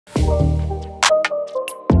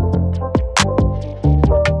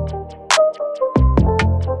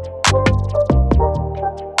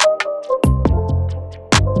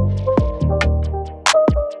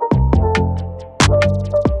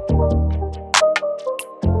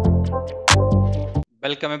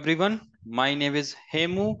Welcome everyone. My name is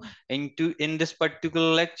Hemu. In this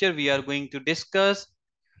particular lecture, we are going to discuss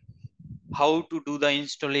how to do the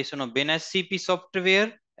installation of VNCP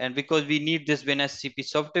software. And because we need this VNCP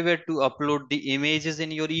software to upload the images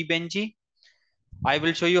in your eVenG, I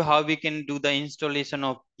will show you how we can do the installation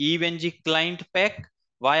of eVenG client pack.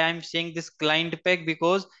 Why I'm saying this client pack?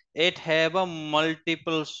 Because it have a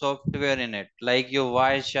multiple software in it. Like your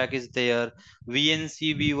Wireshark is there,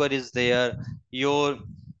 VNC Viewer is there, your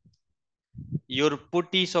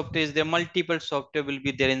putty software is there, multiple software will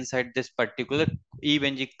be there inside this particular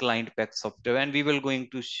eVenG client pack software, and we will going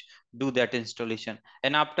to do that installation.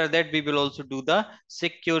 And after that, we will also do the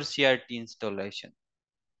secure CRT installation.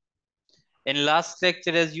 In last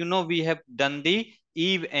lecture, as you know, we have done the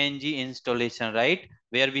eVenG installation, right?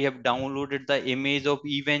 Where we have downloaded the image of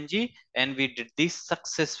eVenG and we did the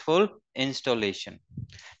successful installation.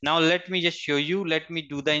 Now let me just show you, let me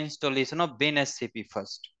do the installation of VNSCP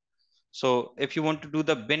first. So if you want to do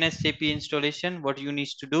the VNSCP installation, what you need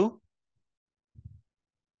to do,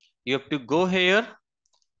 you have to go here.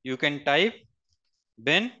 You can type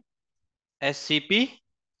VNSCP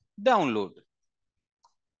download.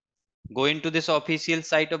 Go into this official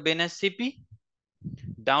site of VNSCP,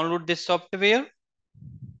 download this software.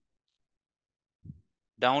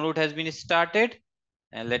 Download has been started,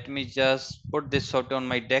 and let me just put this software on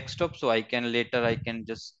my desktop so I can later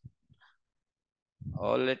just,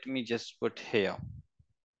 or let me just put here.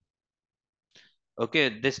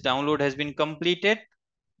 Okay, this download has been completed.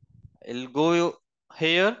 I'll go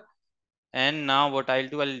here. And now what I'll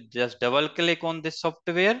do, I'll just double click on this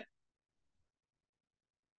software.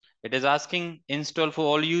 It is asking install for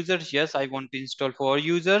all users. Yes, I want to install for all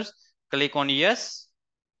users. Click on yes.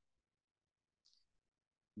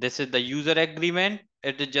 This is the user agreement.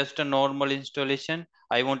 It is just a normal installation.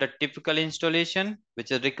 I want a typical installation, which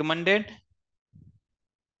is recommended.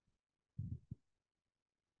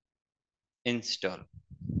 Install.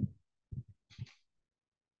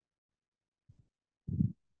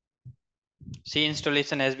 See,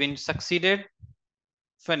 installation has been succeeded.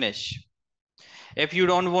 Finish. If you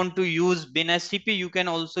don't want to use VNSCP, you can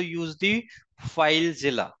also use the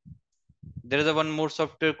FileZilla. There is one more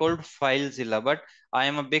software called FileZilla, but I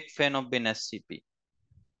am a big fan of VNSCP.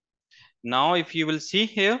 Now, if you will see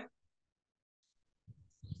here,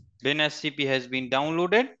 VNSCP has been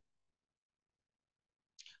downloaded.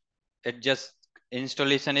 It just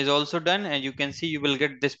installation is also done, and you can see you will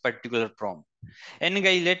get this particular prompt. And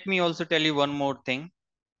guys, let me also tell you one more thing.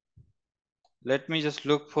 Let me just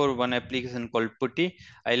look for one application called Putty.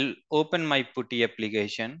 I'll open my Putty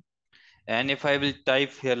application. And if I will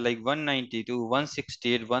type here like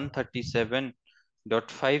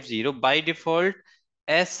 192.168.137.50, by default,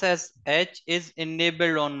 SSH is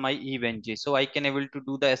enabled on my eVenG. So I can able to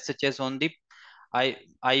do the SSH on the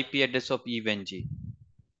IP address of eVenG.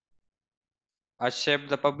 Accept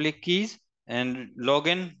the public keys and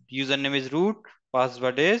login. Username is root.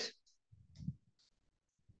 Password is,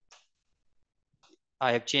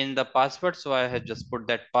 I have changed the password, so I have just put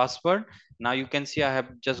that password. Now you can see I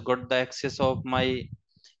have just got the access of my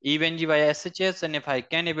eVenG via SSH, and if I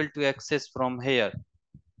can able to access from here,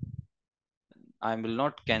 I will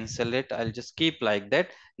not cancel it. I'll just keep like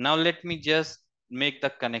that. Now let me just make the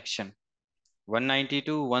connection.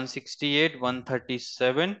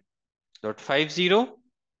 192.168.137.50.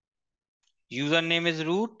 Username is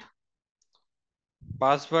root.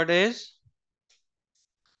 Password is,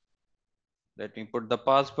 let me put the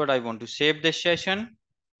password. I want to save this session.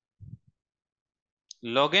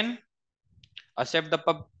 Login. Accept the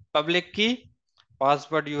public key.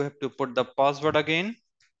 Password, you have to put the password again.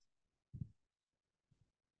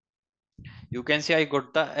 You can see I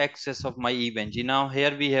got the access of my eVenG. Now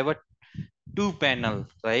here we have a 2 panel,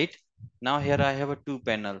 right? Now here I have a 2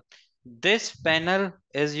 panel. This panel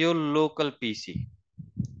is your local PC.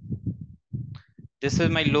 This is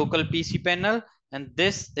my local PC panel, and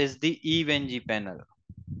this is the eVenG panel.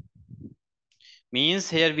 Means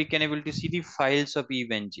here we can able to see the files of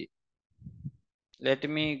eVenG. Let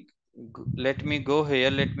me go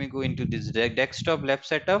here. Let me go into this desktop lab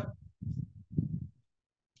setup.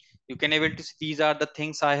 You can able to see these are the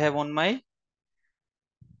things I have on my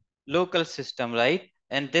local system, right?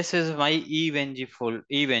 And this is my eVenG full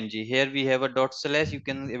eVenG. Here we have a dot slash. You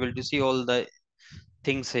can able to see all the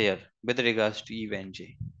things here with regards to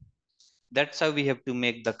eVenG. That's how we have to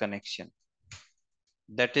make the connection.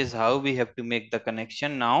 That is how we have to make the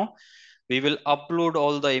connection. Now we will upload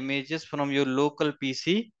all the images from your local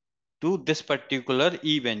PC to this particular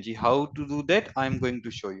eVenG. How to do that, I'm going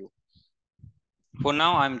to show you. For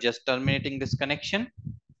now, I'm just terminating this connection.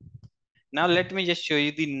 Now let me just show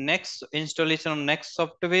you the next installation of next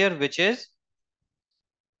software, which is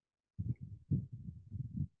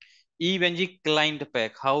EVNG client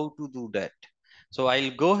pack. How to do that? So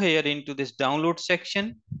I'll go here into this download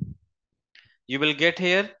section. You will get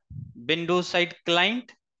here Windows side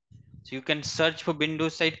client. So you can search for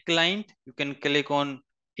Windows side client. You can click on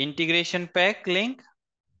integration pack link.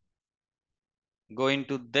 Go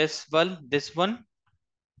into this one,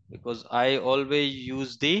 because I always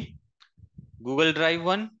use the Google Drive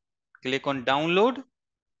one. Click on download.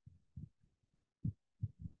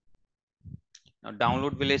 Now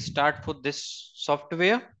download will start for this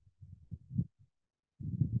software.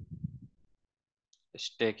 It's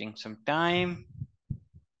taking some time.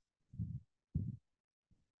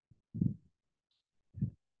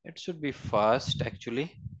 It should be fast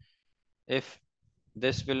actually. If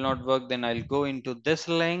this will not work, then I'll go into this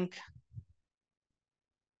link.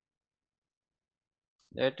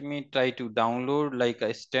 Let me try to download like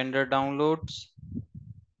a standard downloads.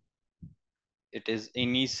 It is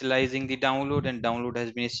initializing the download and download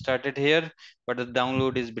has been started here, but the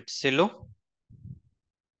download is a bit slow.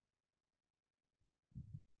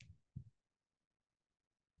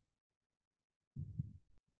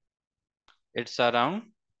 It's around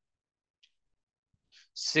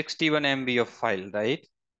 61 MB of file, right?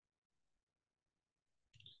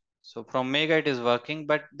 So from Mega it is working,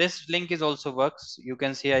 but this link is also works. You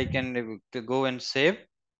can see I can go and save.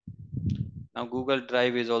 Now Google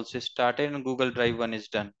Drive is also started and Google Drive 1 is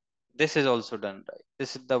done. This is also done, right?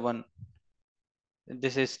 This is the one.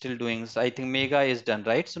 This is still doing. So I think Mega is done,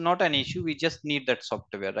 right? So not an issue. We just need that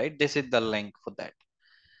software, right? This is the link for that.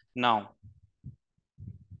 Now you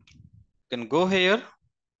can go here.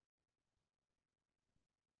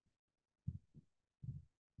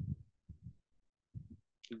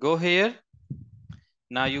 Go here.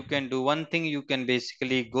 Now you can do one thing. You can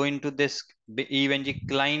basically go into this EVNG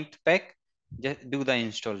client pack. Just do the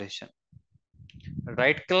installation.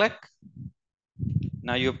 Right click.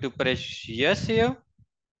 Now you have to press yes here.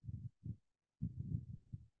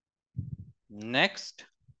 Next.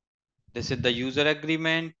 This is the user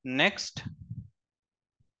agreement. Next.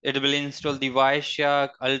 It will install the Wireshark,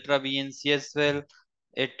 Ultra VNC as well.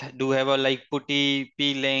 It do have a like putty,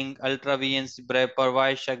 P-Link, Ultra VNC wrapper,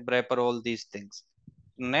 Wireshark wrapper, all these things.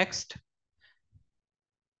 Next.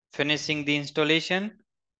 Finishing the installation.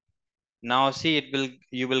 Now see,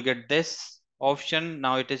 you will get this option.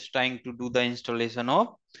 Now it is trying to do the installation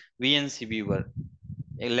of VNC viewer.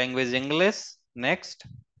 Language English. Next.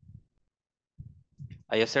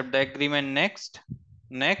 I accept the agreement. Next.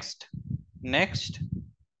 Next. Next.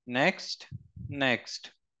 Next.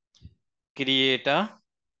 Next. Create a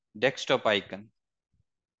desktop icon.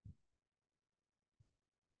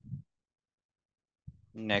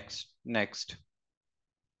 Next. Next.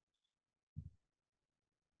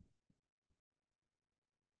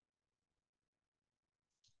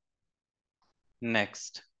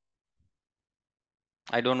 Next.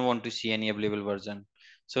 I don't want to see any available version.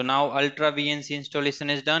 So now Ultra VNC installation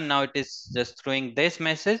is done. Now it is just throwing this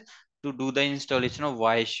message to do the installation of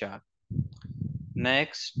Wireshark.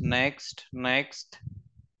 Next, next, next.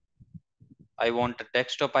 I want a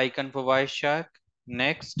desktop icon for Wireshark.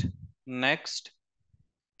 Next, next.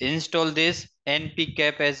 Install this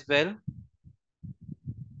npcap as well,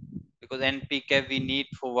 because npcap we need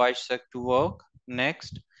for Wireshark to work.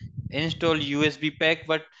 Next, install USB pack,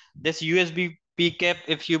 but this USB pcap,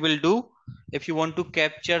 if you will do, if you want to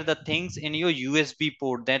capture the things in your USB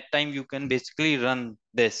port, that time you can basically run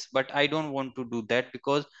this, but I don't want to do that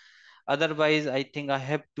because otherwise I think I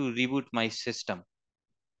have to reboot my system.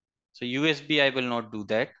 So USB I will not do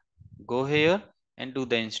that. Go here and do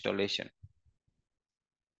the installation.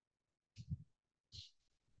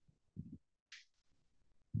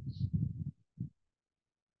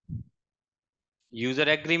 User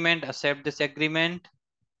agreement, accept this agreement.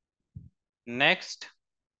 Next.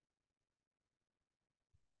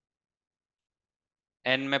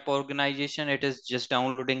 Nmap organization, it is just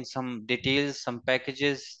downloading some details, some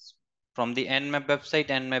packages from the Nmap website.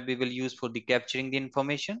 Nmap we will use for the capturing the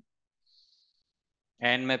information.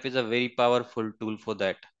 Nmap is a very powerful tool for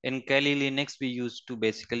that. In Kali Linux, we used to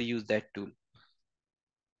basically use that tool.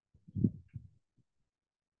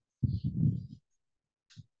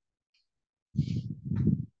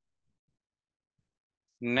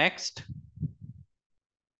 Next,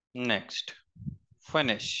 next,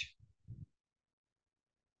 finish.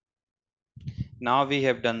 Now we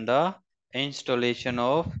have done the installation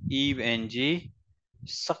of EVNG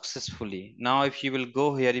successfully. Now if you will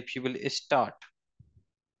go here, if you will start,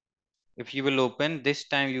 if you will open, this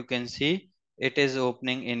time you can see it is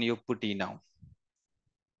opening in your putty now.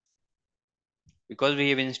 because we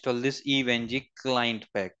have installed this evng client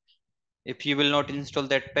pack. If you will not install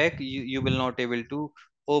that pack, you will not able to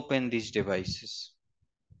open these devices.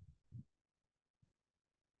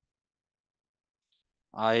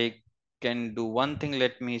 I can do one thing.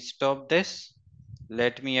 Let me stop this.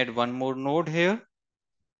 Let me add one more node here,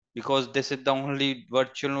 because this is the only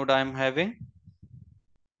virtual node I am having.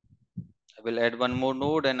 I will add one more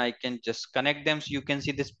node and I can just connect them. So you can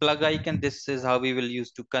see this plug icon. This is how we will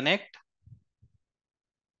use to connect.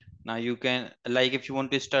 Now you can, like, if you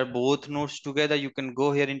want to start both nodes together, you can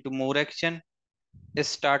go here into more action,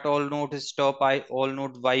 start all nodes, stop all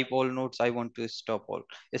nodes, wipe all nodes. I want to stop all,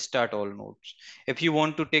 start all nodes. If you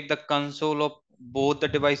want to take the console of both the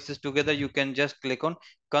devices together, you can just click on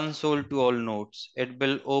console to all nodes. It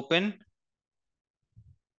will open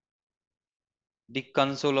the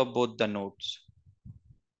console of both the nodes.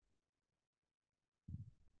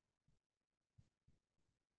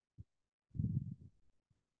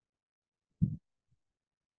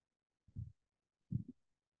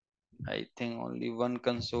 I think only one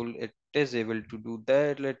console it is able to do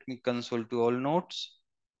that. Let me console to all nodes.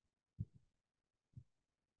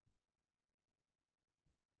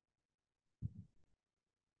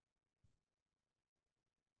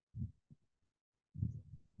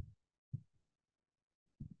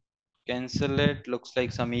 Cancel it. Looks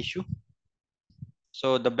like some issue.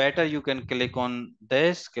 So the better you can click on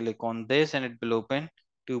this, and it will open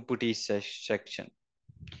to putty section.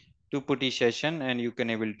 To putty session, and you can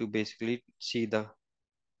able to basically see the,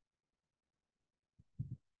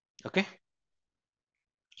 okay.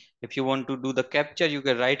 If you want to do the capture, you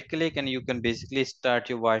can right click and you can basically start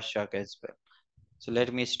your Wireshark as well. So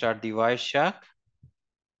let me start the Wireshark.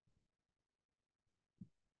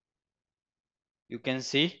 You can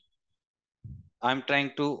see I'm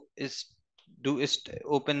trying to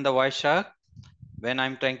open the Wireshark when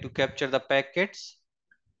I'm trying to capture the packets,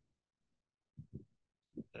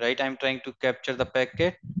 right? I'm trying to capture the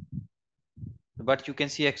packet, but you can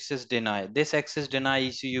see access deny. This access deny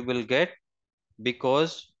issue you will get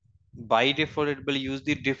because by default it will use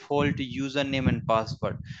the default username and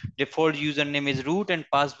password. Default username is root and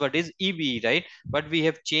password is eb, right? But we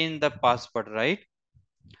have changed the password, right?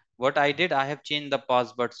 What I did, I have changed the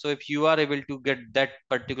password. So if you are able to get that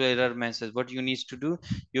particular error message, what you need to do,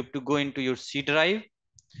 you have to go into your C drive,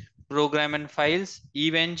 program and files,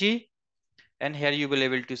 evng, and here you will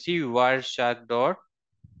able to see wireshark dot.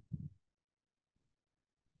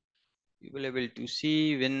 You will able to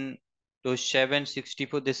see Windows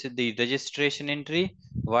 764. This is the registration entry.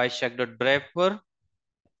 Wireshark dot wrapper.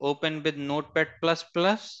 Open with Notepad plus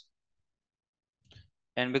plus,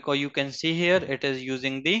 and because you can see here, it is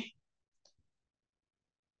using the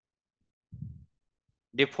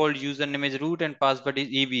default username is root and password is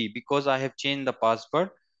EV because I have changed the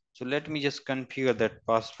password. So let me just configure that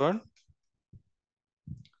password.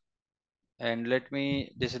 And let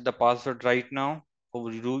me, this is the password right now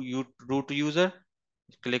for root user.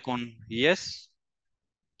 Click on yes,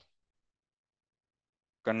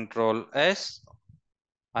 Control S.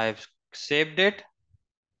 I have saved it.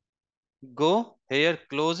 Go here,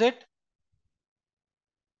 close it,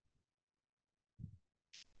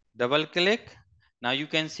 double click. Now you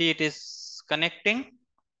can see it is connecting.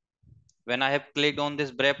 When I have clicked on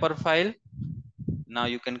this wrapper file, now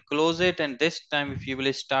you can close it, and this time if you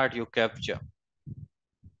will start your capture,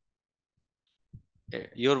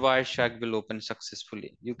 your Wireshark will open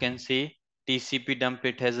successfully. You can see TCP dump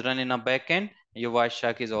it has run in a backend. Your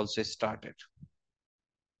Wireshark is also started.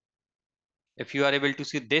 If you are able to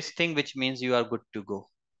see this thing, which means you are good to go.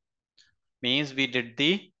 Means we did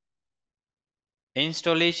the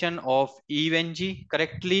installation of evng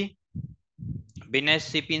correctly,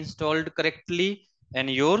 vnscp installed correctly, and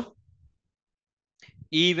your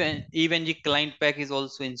evng client pack is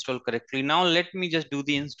also installed correctly. Now let me just do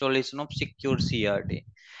the installation of secure CRT.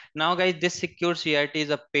 Now guys, this secure CRT is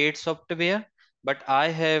a paid software, but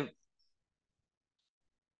I'm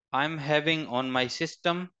having on my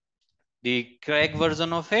system the crack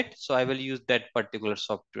version of it, so I will use that particular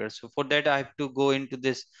software. So for that I have to go into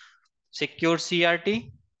this secure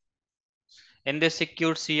CRT. In this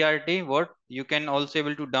secure CRT, what you can also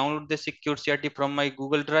able to download the secure CRT from my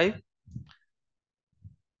Google Drive.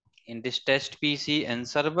 In this test PC and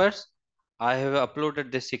servers, I have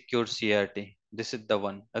uploaded the secure CRT. This is the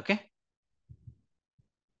one. Okay,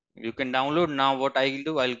 you can download. Now what I'll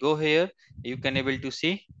do, I'll go here. You can able to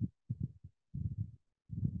see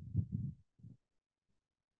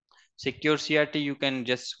secure CRT. You can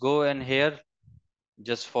just go and here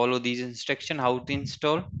just follow these instructions how to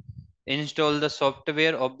install the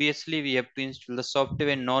software. Obviously we have to install the software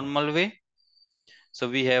in normal way. So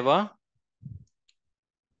we have a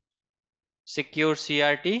secure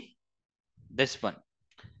CRT, this one.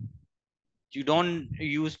 You don't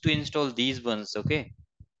use to install these ones, okay?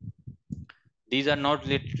 These are not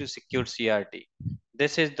related to secure CRT.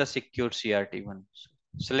 This is the secure CRT one.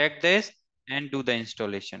 Select this and do the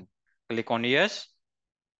installation. Click on yes.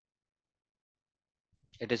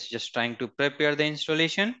 It is just trying to prepare the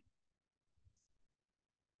installation.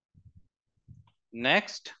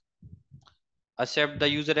 Next. Accept the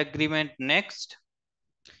user agreement. Next.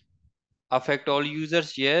 Affect all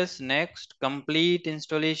users. Yes. Next. Complete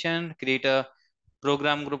installation. Create a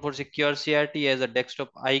program group for secure CRT as a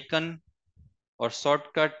desktop icon or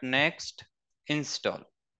shortcut. Next. Install.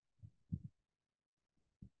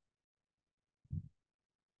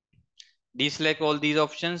 Deselect all these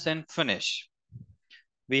options and finish.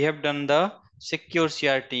 We have done the secure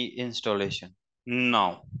CRT installation.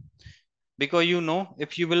 Now, because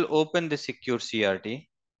if you will open the secure CRT,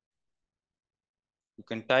 you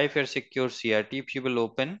can type here secure CRT. If you will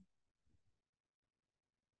open,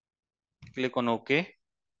 click on OK.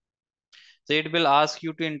 So it will ask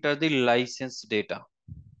you to enter the license data.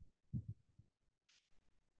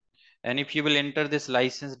 And if you will enter this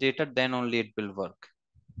license data, then only it will work.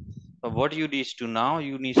 So what you need to now,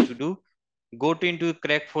 you need to do, go to into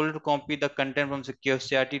crack folder, copy the content from secure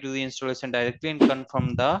CRT to the installation directory and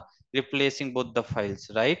confirm the replacing both the files,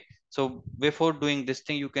 right? So before doing this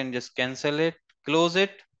thing, you can just cancel it, close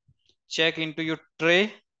it, check into your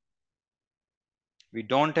tray. We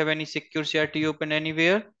don't have any secure CRT open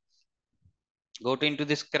anywhere. Go to into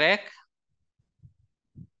this crack.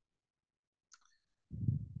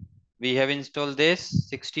 We have installed this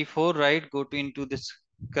 64, right? Go to into this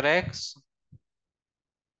cracks.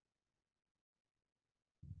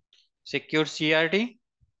 Secure CRT.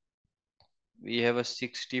 We have a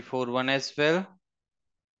 64 one as well.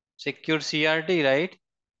 Secure CRT, right?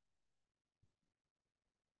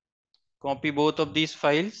 Copy both of these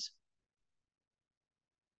files.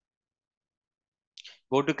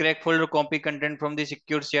 Go to crack folder, copy content from the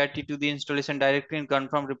secure CRT to the installation directory and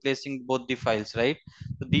confirm replacing both the files, right?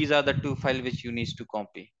 So these are the two files which you need to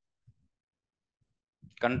copy.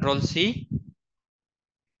 Control C.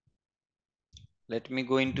 Let me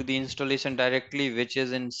go into the installation directly, which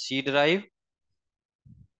is in C drive.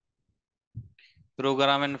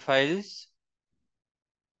 Program and files.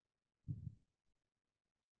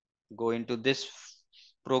 Go into this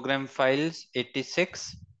program files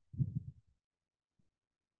 86.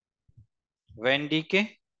 VNDK.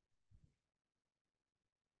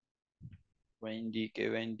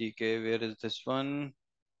 VNDK, where is this one?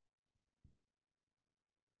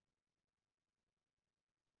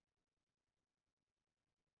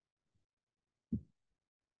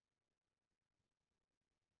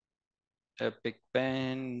 Epic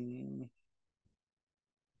pen.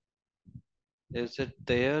 Is it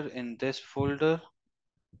there in this folder?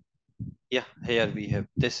 Yeah, here we have.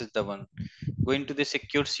 This is the one. Go into the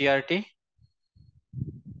secure CRT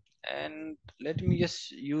and let me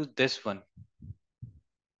just use this one.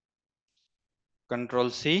 Control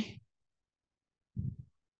C.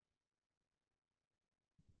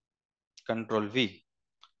 Control V.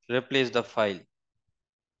 Replace the file.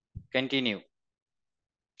 Continue.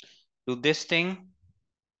 Do this thing.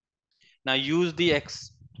 Now use the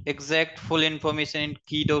exact full information in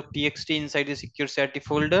key.txt inside the secure CRT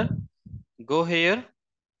folder. Go here.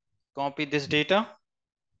 Copy this data.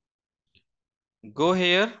 Go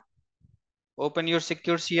here. Open your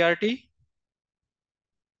secure CRT.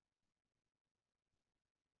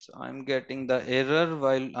 So I'm getting the error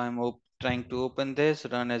while I'm trying to open this.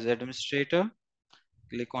 Run as administrator.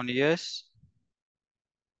 Click on yes.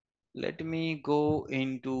 Let me go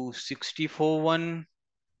into 64 one.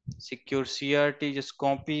 Secure CRT. Just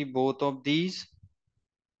copy both of these.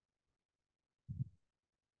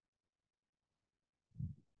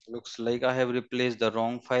 Looks like I have replaced the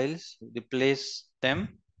wrong files. Replace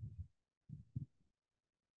them.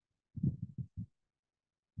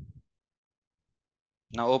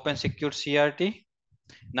 Now open secure CRT.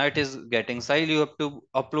 Now it is getting style. You have to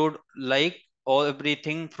upload like all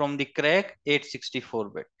everything from the crack 864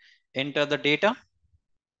 bit. Enter the data.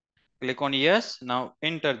 Click on yes. Now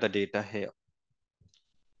enter the data here.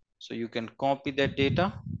 So you can copy that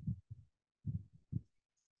data.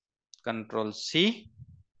 Control C.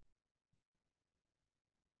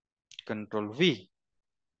 Control V.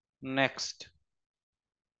 Next.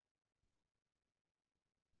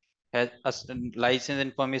 Has license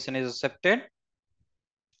information is accepted.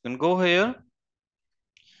 You can go here.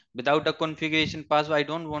 Without a configuration password, I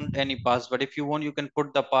don't want any password. If you want, you can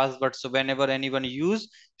put the password. So whenever anyone use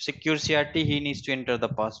secure CRT, he needs to enter the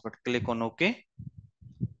password. Click on OK.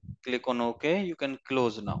 Click on OK. You can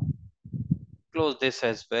close now. close this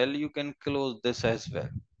as well. You can close this as well.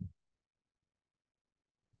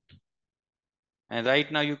 And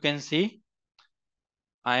right now you can see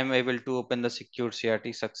I am able to open the secure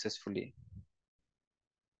CRT successfully.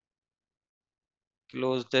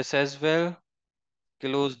 Close this as well.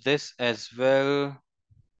 Close this as well.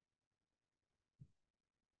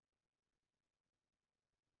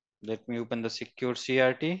 Let me open the secure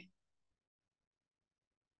CRT.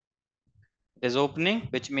 It is opening,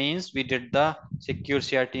 which means we did the secure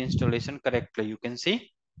CRT installation correctly. You can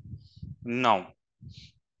see now.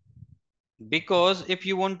 Because if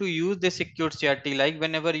you want to use the secure CRT, like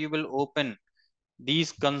whenever you will open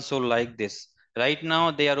these console like this, right now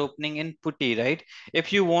they are opening in putty, right?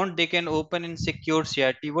 If you want, they can open in secure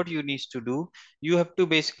CRT. What you need to do, you have to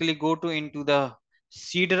basically go to into the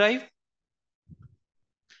C drive,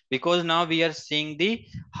 because now we are seeing the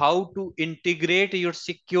how to integrate your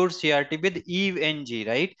secure CRT with EVNG,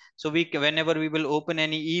 right? So whenever we will open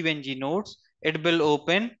any EVNG nodes, it will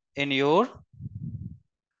open in your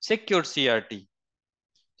secure CRT.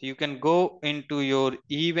 So you can go into your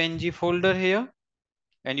EVNG folder here,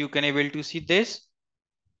 and you can able to see this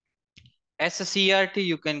SCRT.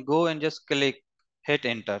 You can go and just click, hit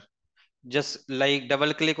enter. Just like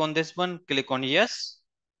double click on this one, click on yes,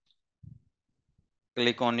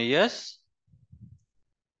 click on yes,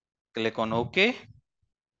 click on OK.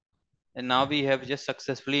 And now we have just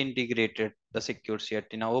successfully integrated the secure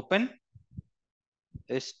CRT. Now open.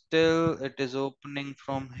 Still it is opening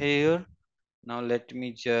from here. Now let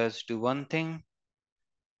me just do one thing.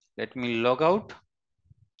 Let me log out.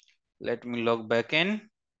 Let me log back in.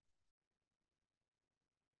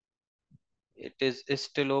 It is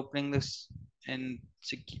still opening this in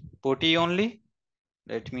putty only.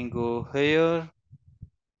 Let me go here.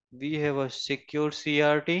 We have a secure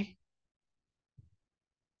CRT.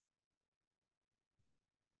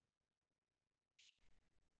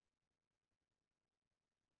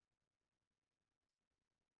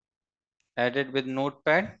 Added with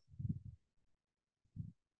notepad.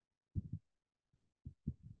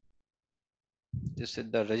 This is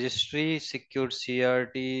the registry, secure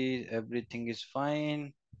CRT, everything is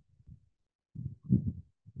fine.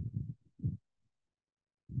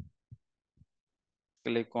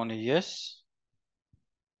 Click on yes.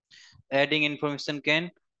 Adding information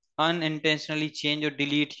can unintentionally change or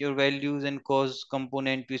delete your values and cause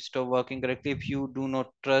component to stop working correctly. If you do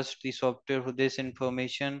not trust the software for this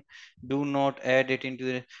information, do not add it into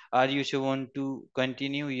the. Are you sure want to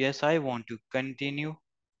continue? Yes, I want to continue.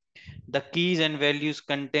 The keys and values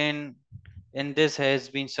contained in this has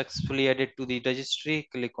been successfully added to the registry.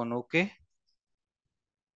 Click on OK.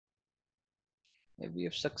 If we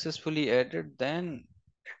have successfully added, then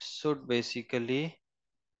it should basically,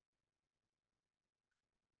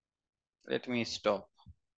 let me stop.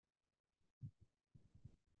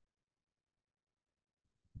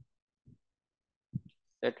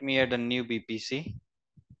 Let me add a new BPC.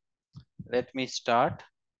 Let me start.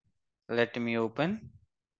 Let me open.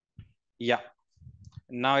 Yeah.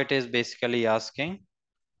 Now it is basically asking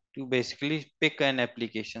to basically pick an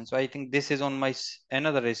application. So I think this is on my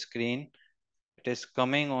another screen. It is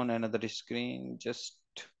coming on another screen. Just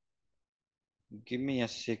give me a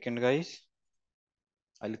second, guys.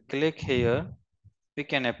 I'll click here,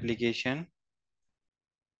 pick an application.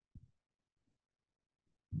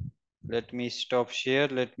 Let me stop share.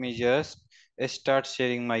 Let me just start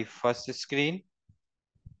sharing my first screen.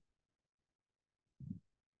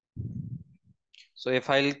 So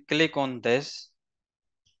if I'll click on this,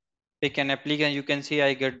 pick an application, you can see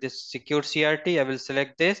I get this secure CRT. I will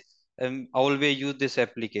select this and always use this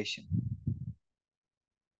application.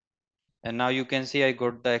 And now you can see I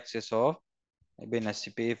got the access of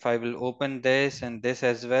SCP. If I will open this and this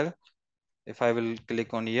as well, if I will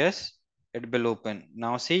click on yes, it will open.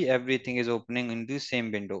 Now see, everything is opening in the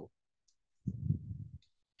same window.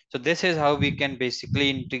 So this is how we can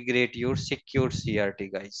basically integrate your secure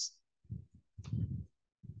CRT, guys.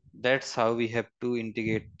 That's how we have to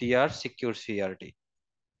integrate TR secure CRT.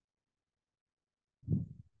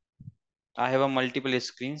 I have a multiple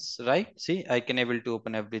screens, right? See, I can able to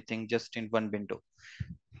open everything just in one window.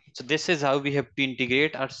 So this is how we have to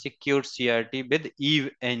integrate our secure CRT with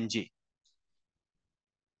EVNG.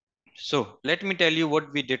 So let me tell you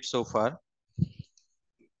what we did so far.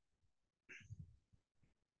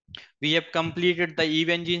 We have completed the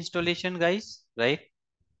EVNG installation, guys, right?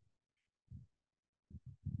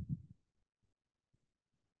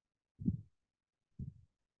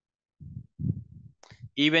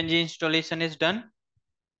 EVNG installation is done.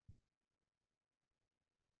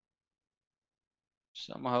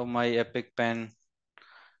 Somehow my Epic Pen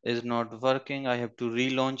is not working. I have to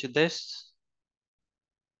relaunch this.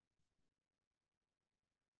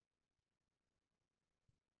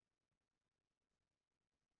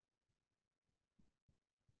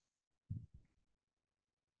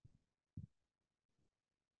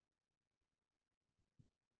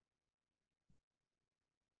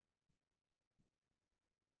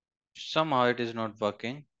 Somehow it is not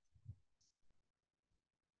working.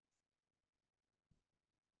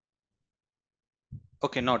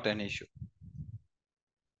 Okay, not an issue.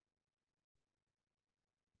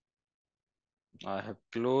 I have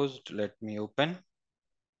closed. Let me open.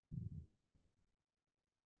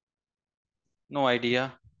 No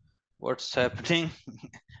idea what's happening.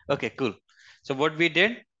 Okay, cool. So what we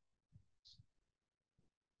did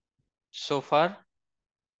so far,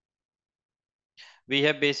 we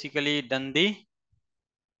have basically done the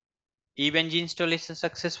EVNG installation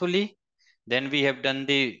successfully. Then we have done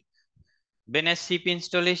the VNSCP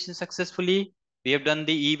installation successfully. We have done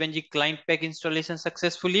the EVNG client pack installation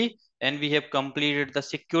successfully, and we have completed the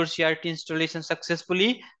secure CRT installation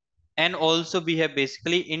successfully. And also we have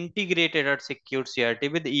basically integrated our secure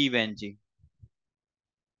CRT with EVNG.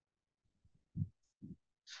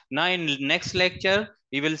 Now in next lecture,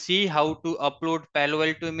 we will see how to upload Palo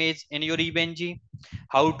Alto image in your EVNG,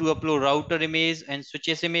 how to upload router image and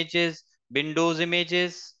switches images, Windows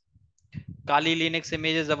images, Kali Linux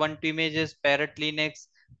images, Ubuntu images, Parrot Linux,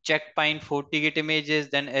 Checkpoint 40-git images,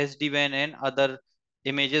 then SD-WAN and other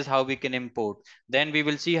images, how we can import. Then we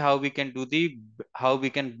will see how we can how we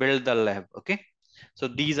can build the lab. Okay. So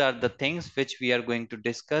these are the things which we are going to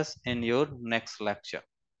discuss in your next lecture.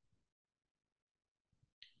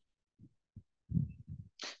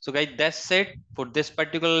 So guys, that's it for this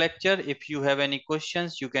particular lecture. If you have any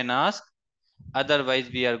questions, you can ask. Otherwise,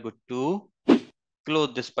 we are good to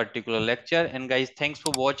close this particular lecture. And guys, thanks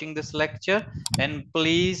for watching this lecture, and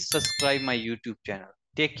please subscribe my YouTube channel.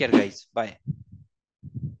 Take care guys. Bye.